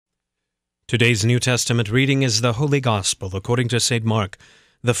Today's New Testament reading is the Holy Gospel according to St. Mark,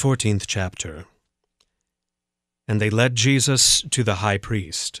 the 14th chapter. And they led Jesus to the high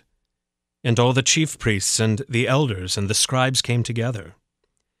priest. And all the chief priests and the elders and the scribes came together.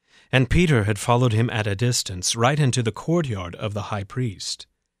 And Peter had followed him at a distance, right into the courtyard of the high priest.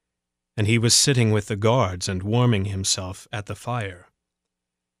 And he was sitting with the guards and warming himself at the fire.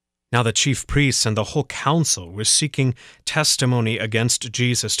 Now the chief priests and the whole council were seeking testimony against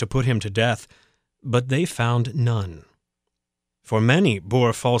Jesus to put him to death, but they found none. For many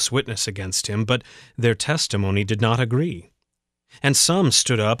bore false witness against him, but their testimony did not agree. And some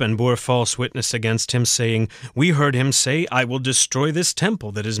stood up and bore false witness against him, saying, "We heard him say, 'I will destroy this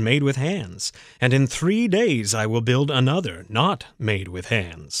temple that is made with hands, and in 3 days I will build another, not made with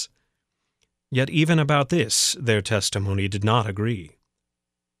hands.' Yet even about this their testimony did not agree.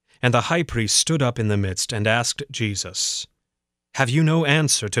 And the high priest stood up in the midst and asked Jesus, 'Have you no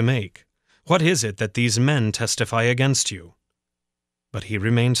answer to make? What is it that these men testify against you?' But he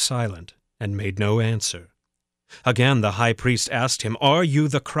remained silent and made no answer. Again the high priest asked him, 'Are you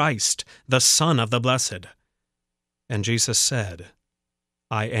the Christ, the Son of the Blessed?' And Jesus said,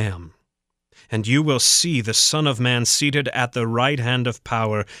 'I am. And you will see the Son of Man seated at the right hand of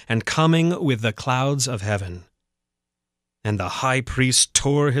power and coming with the clouds of heaven.' And the high priest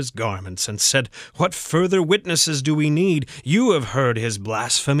tore his garments and said, 'What further witnesses do we need? You have heard his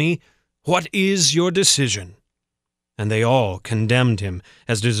blasphemy. What is your decision?' And they all condemned him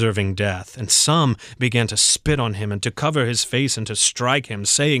as deserving death, and some began to spit on him and to cover his face and to strike him,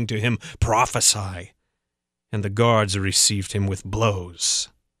 saying to him, 'Prophesy.' And the guards received him with blows.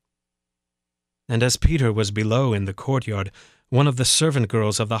 And as Peter was below in the courtyard, one of the servant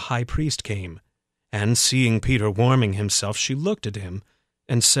girls of the high priest came. And seeing Peter warming himself, she looked at him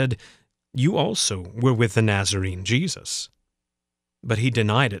and said, 'You also were with the Nazarene Jesus.' But he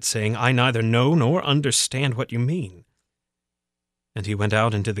denied it, saying, 'I neither know nor understand what you mean.' And he went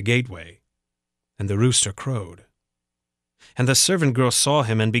out into the gateway, and the rooster crowed. And the servant girl saw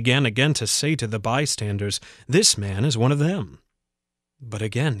him and began again to say to the bystanders, 'This man is one of them.' But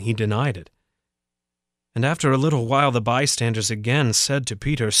again he denied it. And after a little while the bystanders again said to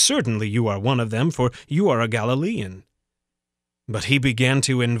Peter, 'Certainly you are one of them, for you are a Galilean.' But he began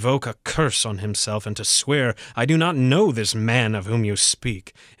to invoke a curse on himself and to swear, 'I do not know this man of whom you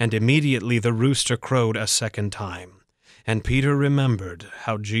speak.' And immediately the rooster crowed a second time. And Peter remembered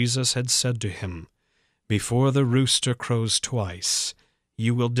how Jesus had said to him, 'Before the rooster crows twice,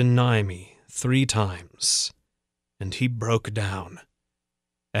 you will deny me 3 times.' And he broke down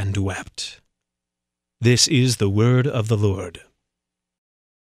and wept." This is the word of the Lord.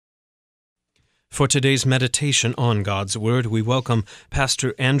 For today's meditation on God's Word, we welcome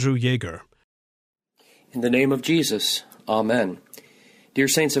Pastor Andrew Yeager. In the name of Jesus, Amen. Dear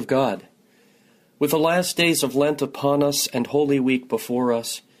saints of God, with the last days of Lent upon us and Holy Week before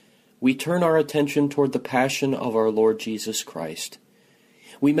us, we turn our attention toward the passion of our Lord Jesus Christ.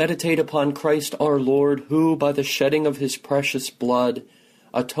 We meditate upon Christ our Lord, who, by the shedding of his precious blood,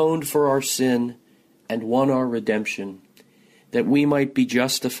 atoned for our sin and won our redemption, that we might be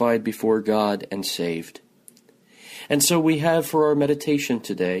justified before God and saved. And so we have for our meditation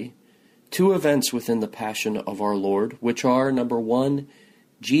today 2 events within the passion of our Lord, which are, number 1,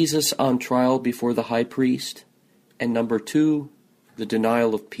 Jesus on trial before the high priest, and number 2, the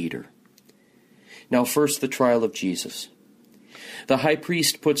denial of Peter. Now first, the trial of Jesus. The high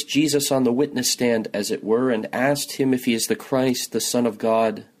priest puts Jesus on the witness stand, as it were, and asked him if he is the Christ, the Son of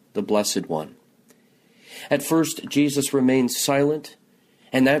God, the Blessed One. At first, Jesus remains silent,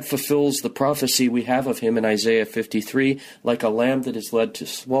 and that fulfills the prophecy we have of him in Isaiah 53, like a lamb that is led to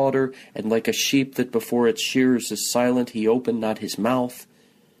slaughter, and like a sheep that before its shearers is silent, he opened not his mouth.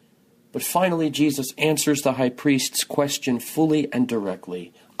 But finally, Jesus answers the high priest's question fully and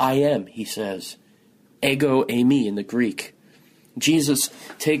directly. "I am," he says. Ego eimi in the Greek. Jesus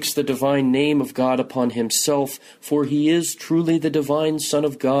takes the divine name of God upon himself, for he is truly the divine Son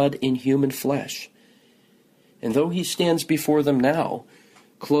of God in human flesh. And though he stands before them now,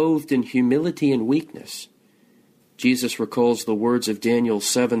 clothed in humility and weakness, Jesus recalls the words of Daniel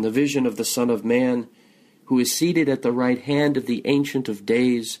 7, the vision of the Son of Man, who is seated at the right hand of the Ancient of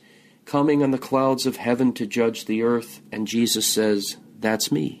Days, coming on the clouds of heaven to judge the earth. And Jesus says,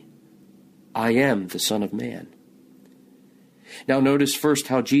 "That's me. I am the Son of Man." Now notice first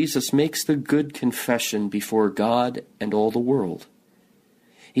how Jesus makes the good confession before God and all the world.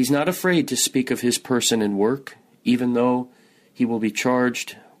 He's not afraid to speak of his person and work, even though he will be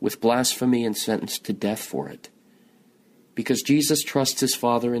charged with blasphemy and sentenced to death for it. Because Jesus trusts his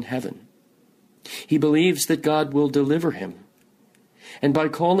Father in heaven. He believes that God will deliver him. And by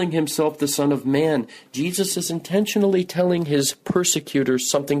calling himself the Son of Man, Jesus is intentionally telling his persecutors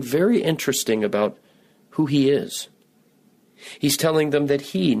something very interesting about who he is. He's telling them that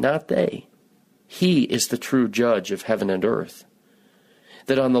he, not they, he is the true judge of heaven and earth.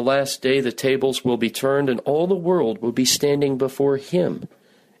 That on the last day the tables will be turned and all the world will be standing before him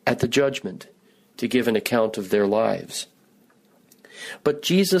at the judgment to give an account of their lives. But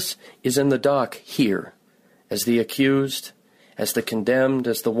Jesus is in the dock here as the accused, as the condemned,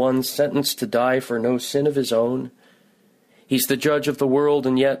 as the one sentenced to die for no sin of his own. He's the judge of the world,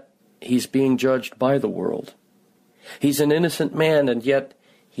 and yet he's being judged by the world. He's an innocent man, and yet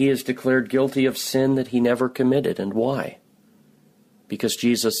he is declared guilty of sin that he never committed. And why? Because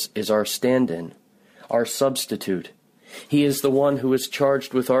Jesus is our stand-in, our substitute. He is the one who is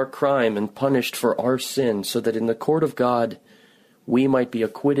charged with our crime and punished for our sin, so that in the court of God we might be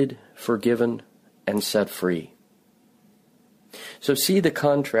acquitted, forgiven, and set free. So see the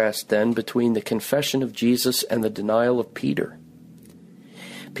contrast then between the confession of Jesus and the denial of Peter.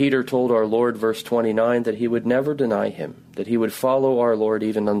 Peter told our Lord, verse 29, that he would never deny him, that he would follow our Lord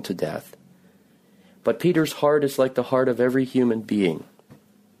even unto death. But Peter's heart is like the heart of every human being.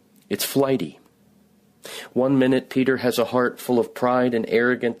 It's flighty. One minute Peter has a heart full of pride and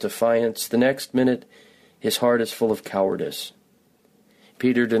arrogant defiance. The next minute his heart is full of cowardice.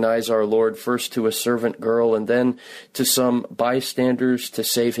 Peter denies our Lord first to a servant girl and then to some bystanders to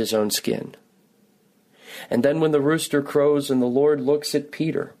save his own skin. And then when the rooster crows and the Lord looks at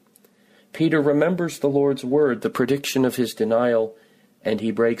Peter, Peter remembers the Lord's word, the prediction of his denial, and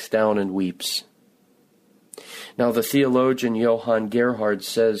he breaks down and weeps. Now the theologian Johann Gerhard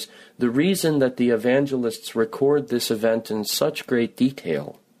says, the reason that the evangelists record this event in such great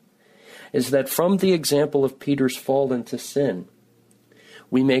detail is that from the example of Peter's fall into sin,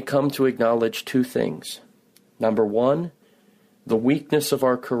 we may come to acknowledge two things. Number one, the weakness of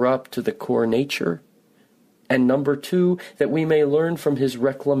our corrupt to the core nature. And number two, that we may learn from his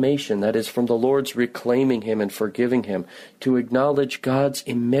reclamation, that is, from the Lord's reclaiming him and forgiving him, to acknowledge God's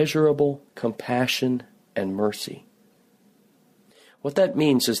immeasurable compassion and mercy. What that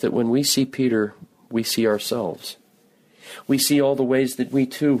means is that when we see Peter, we see ourselves. We see all the ways that we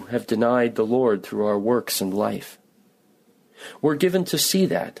too have denied the Lord through our works and life. We're given to see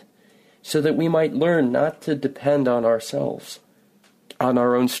that so that we might learn not to depend on ourselves, on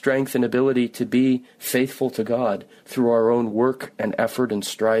our own strength and ability to be faithful to God through our own work and effort and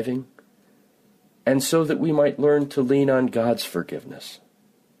striving, and so that we might learn to lean on God's forgiveness.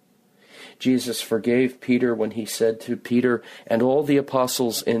 Jesus forgave Peter when he said to Peter and all the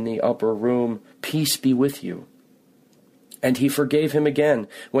apostles in the upper room, "Peace be with you." And he forgave him again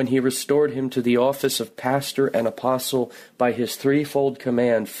when he restored him to the office of pastor and apostle by his threefold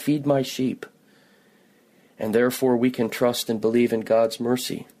command, "Feed my sheep." And therefore we can trust and believe in God's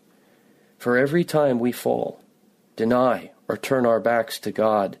mercy. For every time we fall, deny, or turn our backs to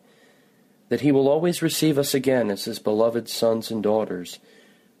God, that he will always receive us again as his beloved sons and daughters,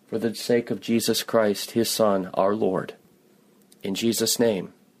 for the sake of Jesus Christ, his Son, our Lord. In Jesus'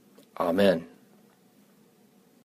 name, amen.